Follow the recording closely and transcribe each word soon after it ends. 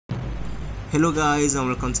Hello guys and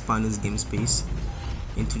welcome to Pinus Game Space.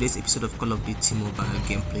 In today's episode of Call of Duty Mobile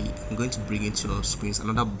gameplay, I'm going to bring into your screens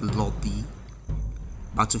another bloody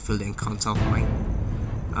battlefield encounter of mine.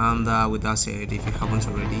 And with that said, if you haven't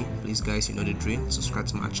already, please guys, you know the drill, subscribe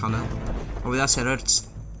to my channel. And with that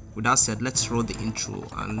said, let's roll the intro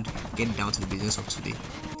and get down to the business of today.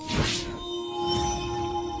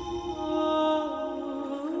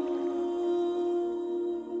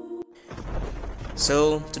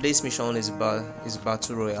 So today's mission is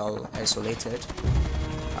Battle Royale Isolated.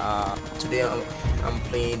 Today I'm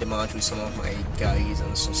playing the match with some of my guys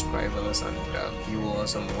and subscribers and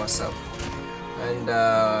viewers on WhatsApp, and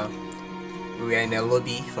we are in a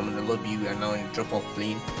lobby. From the lobby we are now in a drop-off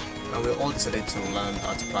plane, and we all decided to land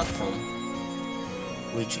at a platform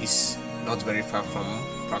which is not very far from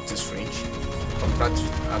practice range.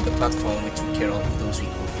 At the platform we took care of those we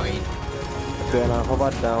could find. Then I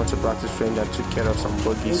hovered down to practice range and took care of some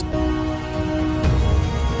buggies.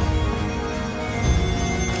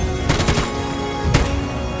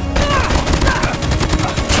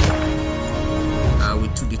 We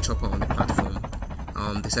took the chopper on the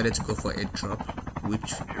platform. Decided to go for a drop,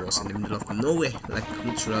 which was in the middle of nowhere, like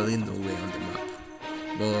literally nowhere on the map.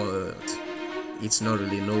 But it's not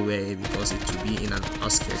really nowhere because it will be in an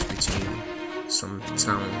outskirts between some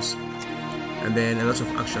towns. And then a lot of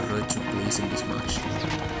action really took place in this match.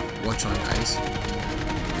 Watch on, guys.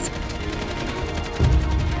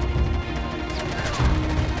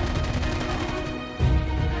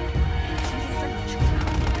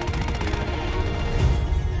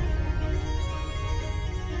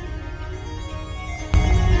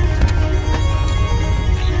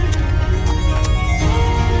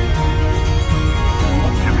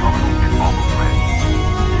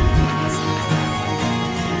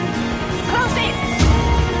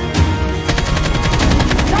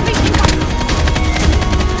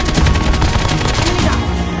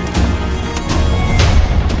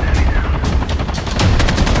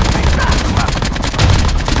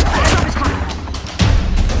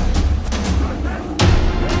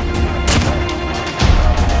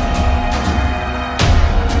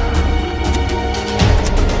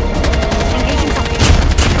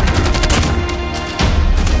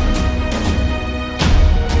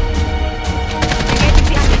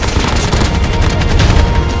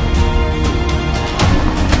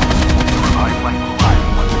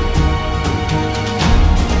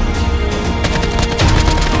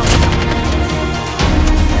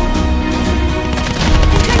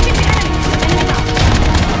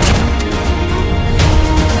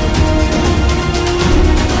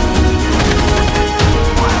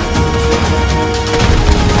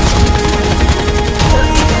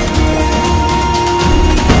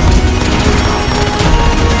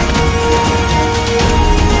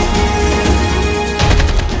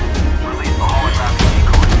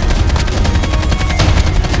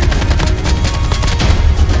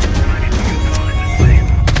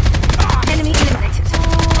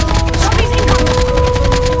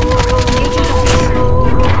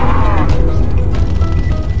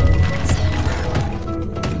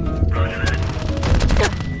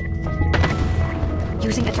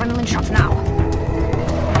 Using adrenaline shots now.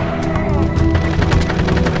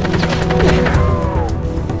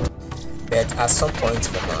 But at some point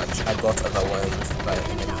in the match, I got overwhelmed by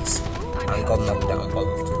enemies and got knocked down, but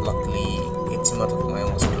luckily a teammate of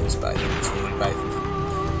mine was close by to revive me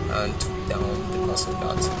and took down the person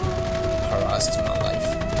that harassed my life.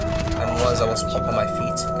 And once I was up on my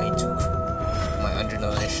feet, I took my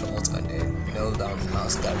adrenaline shot and then nailed down the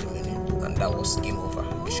last guy remaining, and that was game over,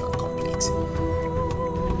 mission complete.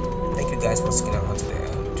 Thank you guys for sticking around to the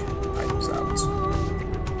end. I was out.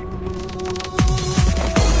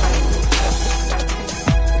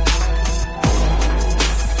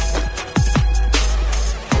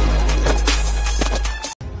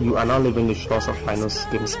 You are now leaving the shores of Pinus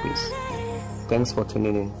Game Space. Thanks for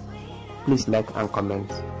tuning in. Please like and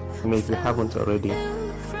comment. And if you haven't already,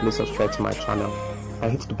 please subscribe to my channel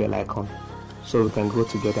and hit the bell icon so we can grow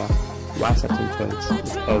together while setting trends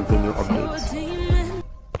with every new update.